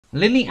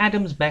Lily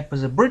Adams Beck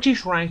was a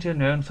British writer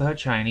known for her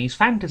Chinese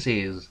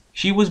fantasies.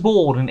 She was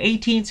born in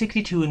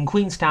 1862 in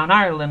Queenstown,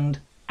 Ireland,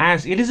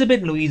 as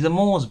Elizabeth Louisa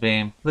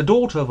Moresby, the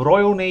daughter of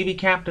Royal Navy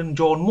Captain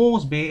John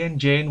Moresby and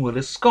Jane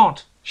Willis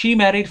Scott. She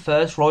married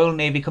first Royal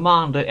Navy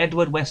Commander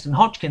Edward Weston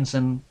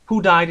Hodgkinson,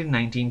 who died in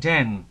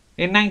 1910.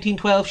 In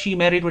 1912 she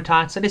married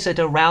retired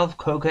solicitor Ralph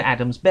Coker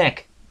Adams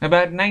Beck.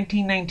 About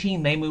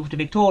 1919 they moved to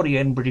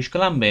Victoria in British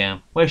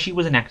Columbia, where she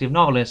was an active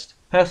novelist.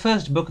 Her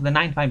first book, The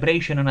Ninth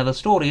Vibration and Other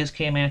Stories,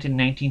 came out in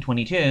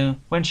 1922,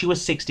 when she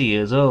was 60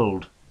 years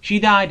old.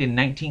 She died in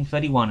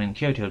 1931 in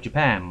Kyoto,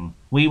 Japan.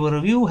 We will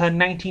review her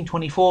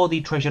 1924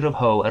 The Treasure of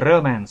Ho, a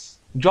romance.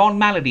 John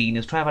Mallardean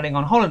is travelling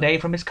on holiday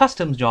from his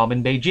customs job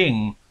in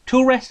Beijing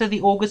to rest at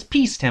the August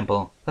Peace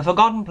Temple, the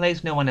forgotten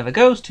place no one ever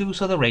goes to,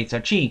 so the rates are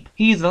cheap.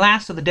 He is the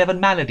last of the Devon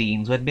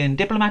Mallardeans who had been in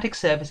diplomatic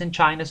service in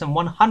China some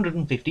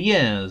 150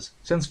 years,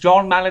 since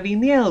John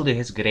Mallardean the Elder,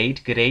 his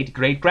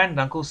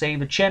great-great-great-granduncle,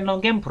 saved the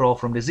Qianlong Emperor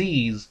from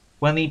disease.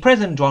 When the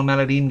present John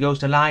Mallardean goes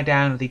to lie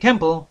down at the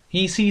temple,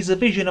 he sees a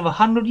vision of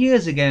 100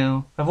 years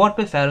ago of what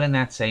befell in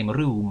that same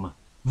room.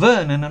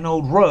 Vernon, an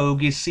old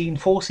rogue, is seen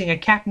forcing a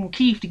Captain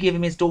Keefe to give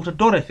him his daughter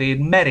Dorothy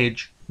in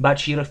marriage, but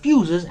she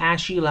refuses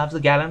as she loves the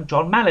gallant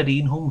John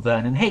Mallardean, whom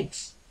Vernon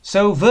hates.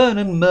 So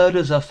Vernon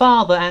murders her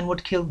father and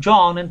would kill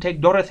John and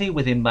take Dorothy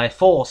with him by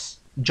force.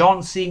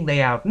 John, seeing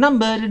they are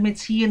outnumbered,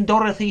 admits he and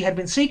Dorothy had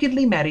been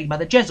secretly married by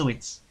the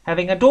Jesuits,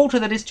 having a daughter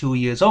that is 2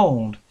 years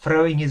old.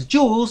 Throwing his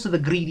jewels to the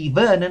greedy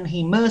Vernon,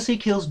 he mercy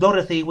kills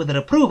Dorothy with her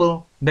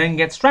approval, then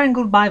gets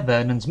strangled by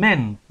Vernon's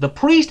men. The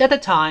priest at the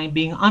time,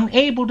 being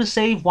unable to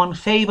save one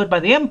favoured by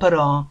the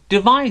Emperor,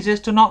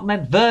 devises to not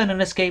let Vernon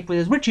escape with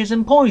his riches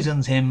and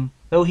poisons him,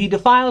 though he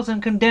defiles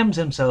and condemns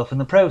himself in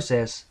the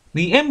process.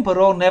 The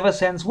Emperor never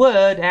sends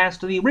word as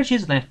to the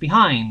riches left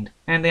behind,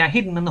 and they are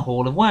hidden in the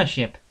Hall of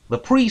Worship. The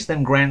priest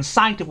then grants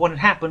sight of what had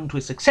happened to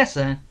his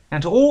successor,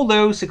 and to all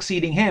those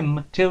succeeding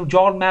him, till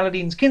John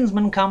Mallardean's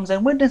kinsman comes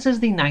and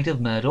witnesses the night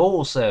of murder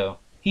also.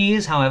 He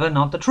is, however,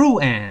 not the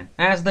true heir,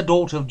 as the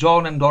daughter of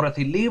John and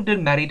Dorothy lived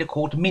and married a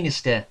court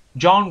minister.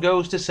 John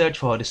goes to search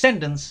for her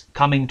descendants,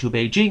 coming to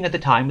Beijing at the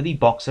time of the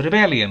Boxer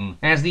Rebellion,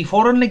 as the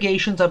foreign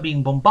legations are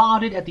being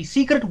bombarded at the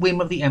secret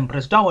whim of the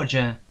Empress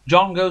Dowager.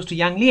 John goes to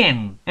Yang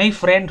Lien, a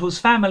friend whose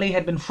family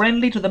had been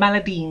friendly to the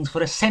Mallardeans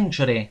for a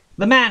century.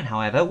 The man,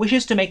 however,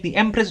 wishes to make the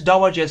Empress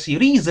Dowager see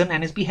reason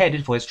and is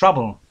beheaded for his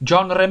trouble.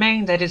 John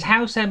remains at his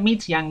house and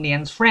meets Yang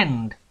Lien's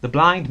friend, the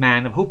blind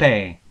man of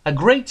Hupei, a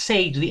great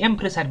sage the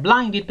Empress had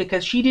blinded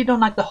because she did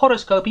not like the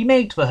horoscope he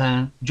made for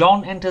her.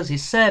 John enters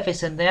his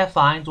service and there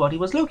finds what he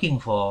was looking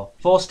for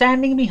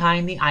standing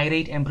behind the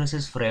irate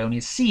Empress's throne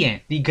is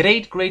Xie, the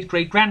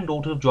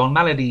great-great-great-granddaughter of John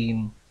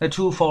Mallardean. The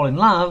two fall in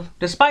love,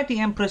 despite the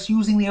Empress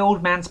using the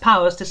old man's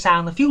powers to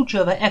sound the future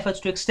of her efforts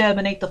to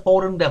exterminate the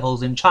foreign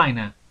devils in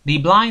China. The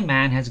blind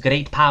man has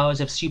great powers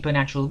of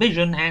supernatural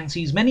vision and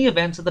sees many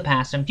events of the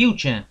past and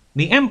future.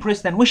 The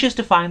Empress then wishes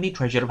to find the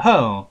treasure of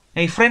Ho,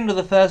 a friend of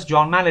the first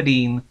John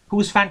Mallardean,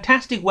 whose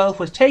fantastic wealth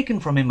was taken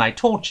from him by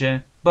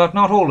torture, but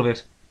not all of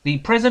it. The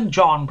present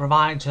John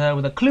provides her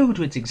with a clue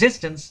to its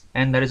existence,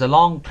 and there is a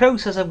long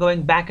process of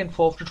going back and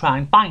forth to try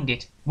and find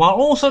it, while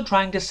also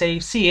trying to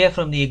save Xie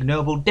from the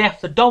ignoble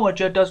death the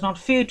Dowager does not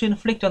fear to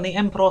inflict on the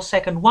Emperor's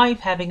second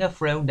wife, having her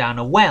thrown down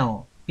a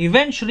well.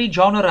 Eventually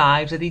John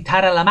arrives at the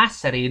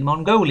Taralamassari in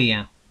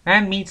Mongolia,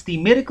 and meets the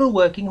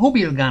miracle-working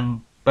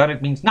Hubilgan, but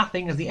it means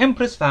nothing as the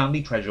Empress found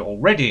the treasure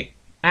already.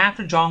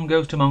 After John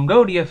goes to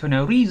Mongolia for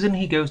no reason,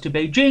 he goes to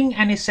Beijing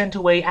and is sent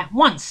away at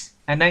once,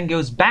 and then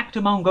goes back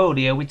to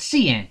Mongolia with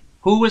Xie,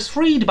 who was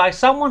freed by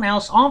someone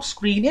else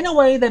off-screen in a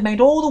way that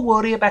made all the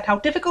worry about how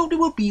difficult it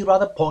would be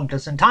rather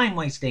pointless and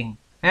time-wasting,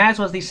 as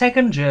was the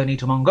second journey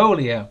to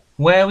Mongolia,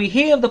 where we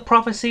hear of the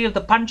prophecy of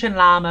the Panchen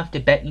Lama of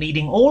Tibet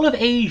leading all of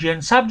Asia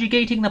and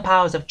subjugating the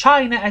powers of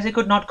China as it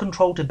could not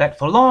control Tibet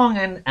for long,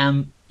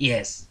 and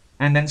yes.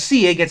 And then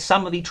Xie gets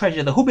some of the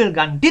treasure the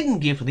Hubilgan didn't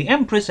give to the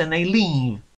Empress and they leave.